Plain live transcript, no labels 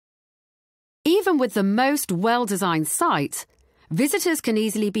Even with the most well-designed site, visitors can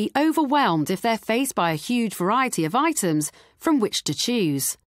easily be overwhelmed if they're faced by a huge variety of items from which to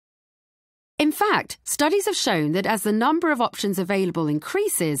choose. In fact, studies have shown that as the number of options available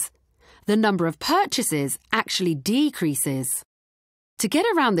increases, the number of purchases actually decreases. To get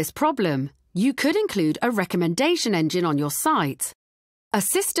around this problem, you could include a recommendation engine on your site, a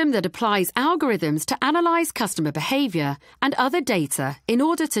system that applies algorithms to analyze customer behavior and other data in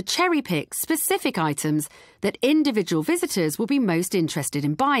order to cherry-pick specific items that individual visitors will be most interested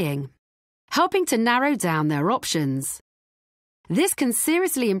in buying, helping to narrow down their options. This can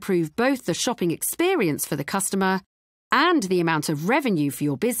seriously improve both the shopping experience for the customer and the amount of revenue for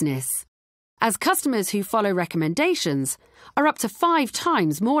your business, as customers who follow recommendations are up to 5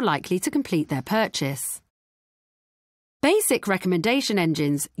 times more likely to complete their purchase. Basic recommendation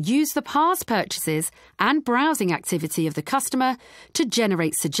engines use the past purchases and browsing activity of the customer to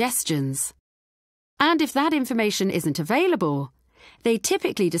generate suggestions. And if that information isn't available, they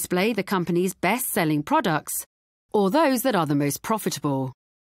typically display the company's best-selling products or those that are the most profitable.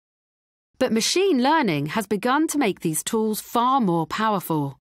 But machine learning has begun to make these tools far more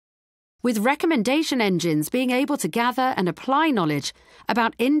powerful, with recommendation engines being able to gather and apply knowledge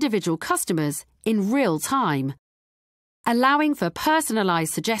about individual customers in real time, allowing for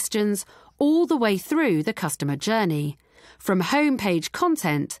personalized suggestions all the way through the customer journey, from homepage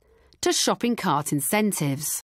content to shopping cart incentives.